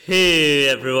Hey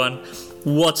everyone,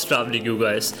 what's traveling you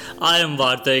guys? I am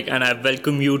Vartik and I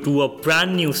welcome you to a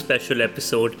brand new special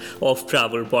episode of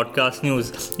Travel Podcast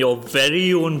News, your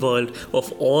very own world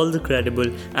of all the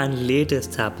credible and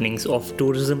latest happenings of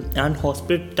tourism and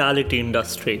hospitality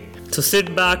industry. So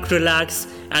sit back, relax,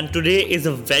 and today is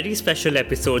a very special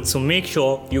episode, so make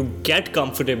sure you get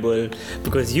comfortable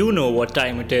because you know what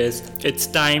time it is. It's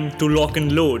time to lock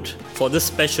and load for this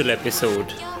special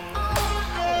episode.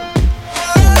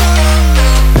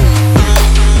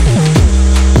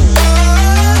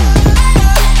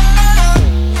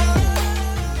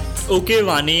 Okay,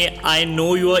 Vani, I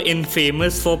know you are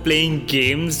infamous for playing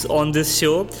games on this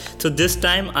show. So this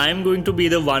time I'm going to be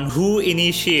the one who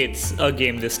initiates a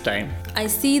game this time. I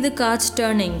see the cards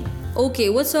turning. Okay,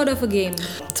 what sort of a game?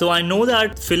 So I know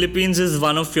that Philippines is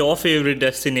one of your favorite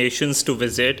destinations to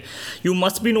visit. You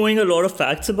must be knowing a lot of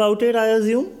facts about it, I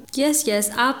assume? Yes,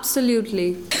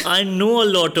 absolutely. I know a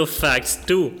lot of facts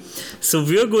too. So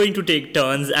we're going to take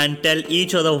turns and tell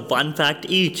each other one fact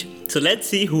each. So let's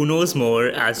see who knows more,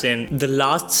 as in the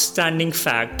last standing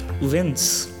fact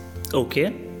wins.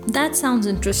 Okay? That sounds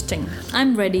interesting.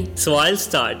 I'm ready. So I'll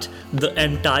start. The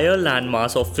entire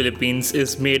landmass of Philippines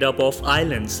is made up of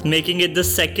islands, making it the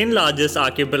second largest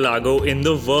archipelago in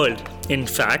the world. In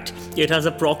fact, it has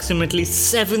approximately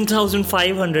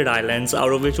 7,500 islands,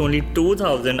 out of which only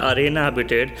 2,000 are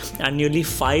inhabited and nearly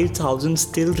 5,000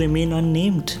 still remain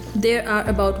unnamed. There are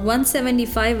about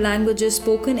 175 languages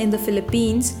spoken in the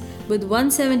Philippines, with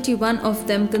 171 of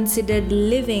them considered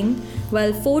living,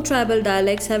 while 4 tribal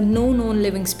dialects have no known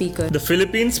living speaker. The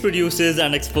Philippines produces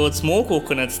and exports more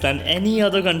coconuts than any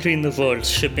other country in the world,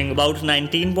 shipping about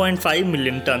 19.5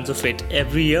 million tons of it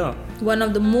every year. One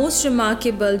of the most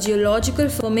remarkable geological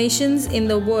formations in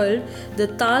the world, the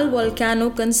Taal volcano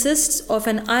consists of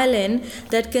an island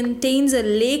that contains a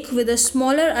lake with a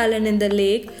smaller island in the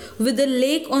lake, with a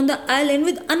lake on the island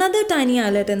with another tiny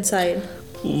islet inside.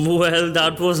 Well,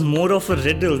 that was more of a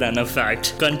riddle than a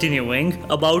fact. Continuing,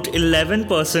 about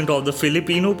 11% of the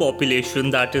Filipino population,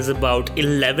 that is about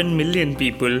 11 million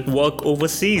people, work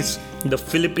overseas. The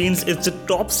Philippines is the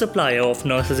top supplier of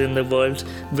nurses in the world,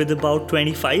 with about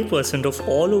 25% of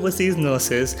all overseas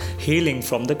nurses hailing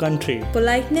from the country.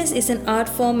 Politeness is an art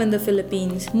form in the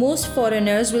Philippines. Most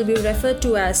foreigners will be referred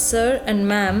to as sir and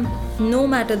ma'am, no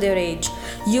matter their age.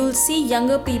 You'll see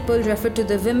younger people refer to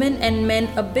the women and men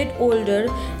a bit older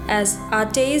as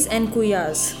ates and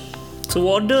kuyas. So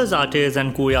what does ates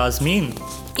and kuyas mean?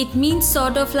 It means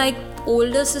sort of like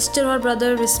older sister or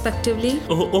brother respectively.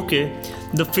 Oh, okay.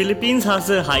 The Philippines has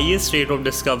the highest rate of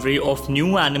discovery of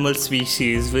new animal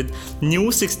species, with new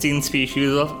 16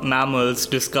 species of mammals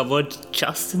discovered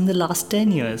just in the last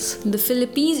 10 years. The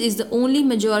Philippines is the only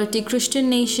majority Christian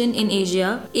nation in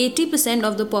Asia. 80%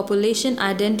 of the population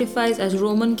identifies as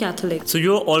Roman Catholic. So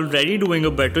you're already doing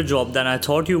a better job than I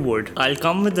thought you would. I'll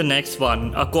come with the next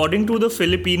one. According to the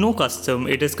Filipino custom,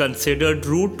 it is considered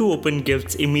rude to open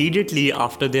gifts immediately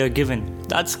after they are given.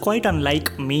 That's quite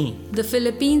unlike me. The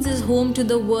Philippines is home to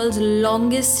the world's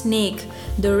longest snake,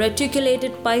 the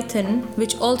reticulated python,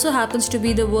 which also happens to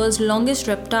be the world's longest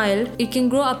reptile. It can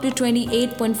grow up to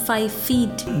 28.5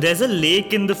 feet. There's a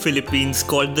lake in the Philippines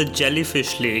called the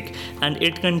Jellyfish Lake, and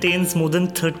it contains more than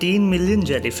 13 million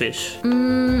jellyfish.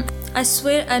 I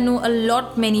swear I know a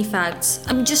lot many facts.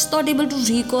 I'm just not able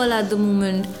to recall at the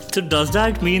moment. So does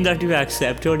that mean that you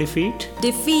accept your defeat?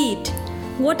 Defeat?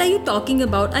 What are you talking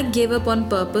about? I gave up on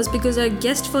purpose because our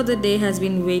guest for the day has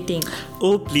been waiting.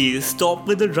 Oh please, stop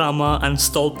with the drama and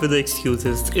stop with the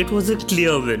excuses. It was a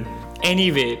clear win.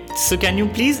 Anyway, so can you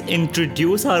please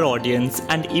introduce our audience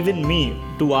and even me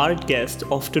to our guest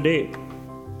of today?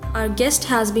 Our guest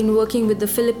has been working with the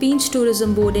Philippines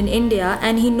Tourism Board in India,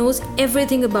 and he knows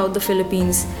everything about the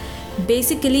Philippines.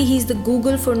 Basically, he's the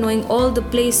Google for knowing all the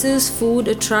places, food,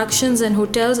 attractions and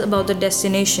hotels about the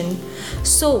destination.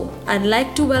 So, I'd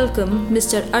like to welcome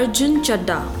Mr. Arjun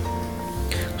Chadda.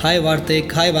 Hi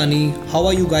Vartik, hi Vani, how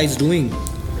are you guys doing?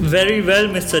 Very well,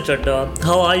 Mr. Chadda.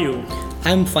 How are you?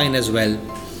 I'm fine as well.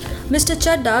 Mr.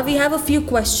 Chadda, we have a few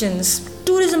questions.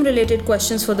 Tourism related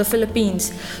questions for the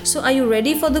Philippines. So, are you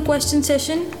ready for the question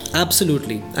session?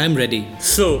 Absolutely, I'm ready.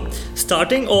 So,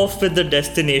 starting off with the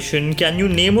destination, can you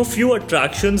name a few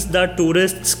attractions that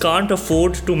tourists can't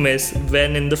afford to miss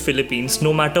when in the Philippines,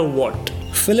 no matter what?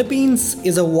 Philippines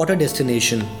is a water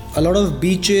destination. A lot of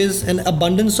beaches and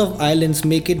abundance of islands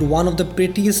make it one of the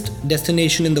prettiest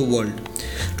destinations in the world.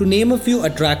 To name a few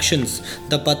attractions,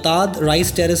 the Patad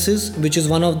Rice Terraces, which is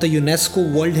one of the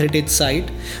UNESCO World Heritage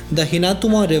Site, the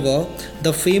Hinatuma River,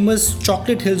 the famous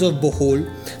Chocolate Hills of Bohol,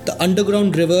 the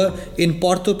underground river in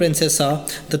Puerto Princesa,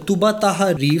 the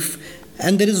Tubataha Reef,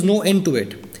 and there is no end to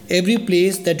it. Every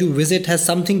place that you visit has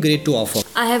something great to offer.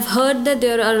 I have heard that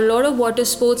there are a lot of water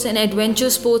sports and adventure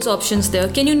sports options there.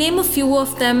 Can you name a few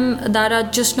of them that are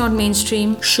just not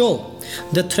mainstream? Sure,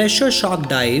 the Thresher Shark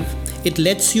Dive, it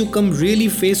lets you come really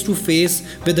face to face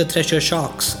with the Thresher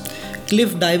sharks.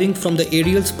 Cliff diving from the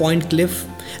Ariel's Point Cliff,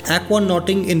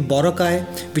 aquanauting in Boracay,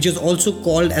 which is also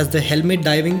called as the helmet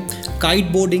diving,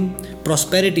 kiteboarding,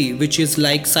 Prosperity, which is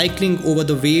like cycling over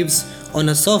the waves on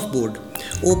a surfboard,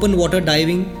 open water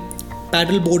diving,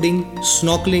 paddle boarding,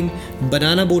 snorkeling,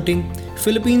 banana boating.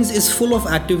 Philippines is full of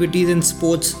activities and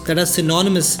sports that are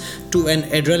synonymous to an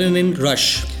adrenaline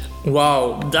rush.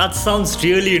 Wow, that sounds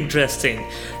really interesting.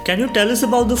 Can you tell us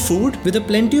about the food? With a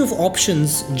plenty of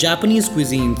options, Japanese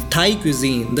cuisine, Thai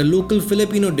cuisine, the local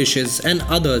Filipino dishes and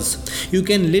others, you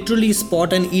can literally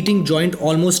spot an eating joint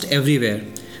almost everywhere.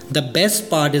 The best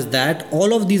part is that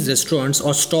all of these restaurants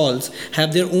or stalls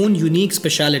have their own unique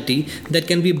speciality that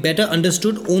can be better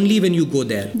understood only when you go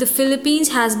there. The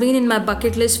Philippines has been in my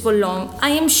bucket list for long.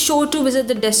 I am sure to visit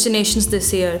the destinations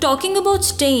this year. Talking about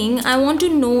staying, I want to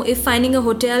know if finding a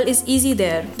hotel is easy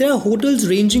there. There are hotels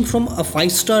ranging from a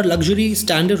 5-star luxury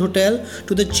standard hotel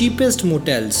to the cheapest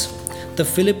motels. The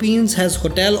Philippines has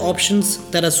hotel options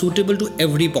that are suitable to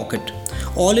every pocket.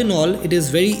 All in all, it is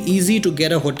very easy to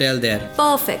get a hotel there.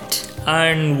 Perfect.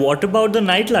 And what about the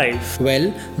nightlife?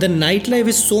 Well, the nightlife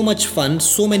is so much fun,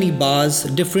 so many bars,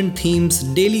 different themes,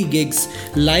 daily gigs,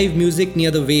 live music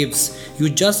near the waves. You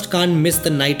just can't miss the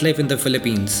nightlife in the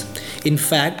Philippines. In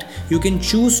fact, you can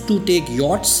choose to take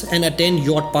yachts and attend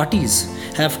yacht parties,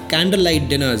 have candlelight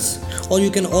dinners, or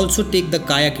you can also take the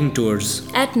kayaking tours.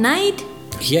 At night?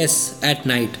 Yes, at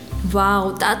night.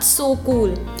 Wow, that's so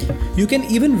cool. You can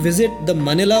even visit the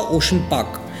Manila Ocean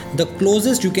Park, the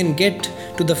closest you can get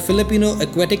to the Filipino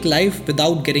aquatic life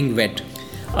without getting wet.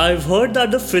 I've heard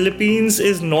that the Philippines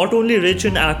is not only rich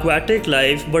in aquatic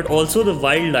life but also the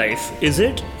wildlife, is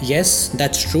it? Yes,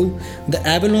 that's true. The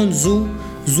Avalon Zoo,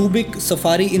 Zubik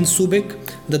Safari in Subic,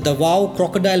 the Davao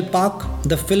Crocodile Park,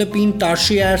 the Philippine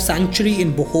Tarsier Sanctuary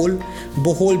in Bohol,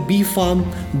 Bohol Bee Farm,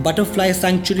 Butterfly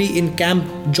Sanctuary in Camp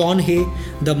John Hay,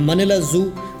 the Manila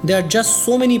Zoo. There are just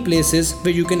so many places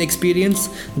where you can experience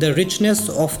the richness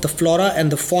of the flora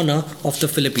and the fauna of the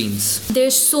Philippines.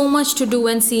 There's so much to do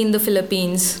and see in the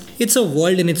Philippines. It's a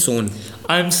world in its own.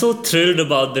 I'm so thrilled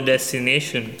about the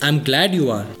destination. I'm glad you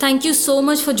are. Thank you so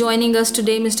much for joining us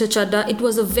today, Mr. Chadda. It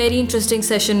was a very interesting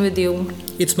session with you.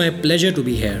 It's my pleasure to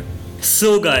be here.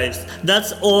 So guys,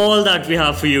 that's all that we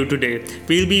have for you today.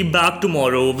 We'll be back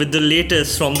tomorrow with the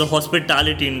latest from the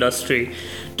hospitality industry.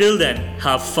 Till then,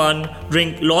 have fun,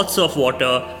 drink lots of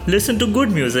water, listen to good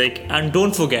music, and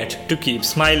don't forget to keep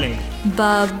smiling.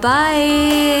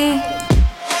 Bye-bye.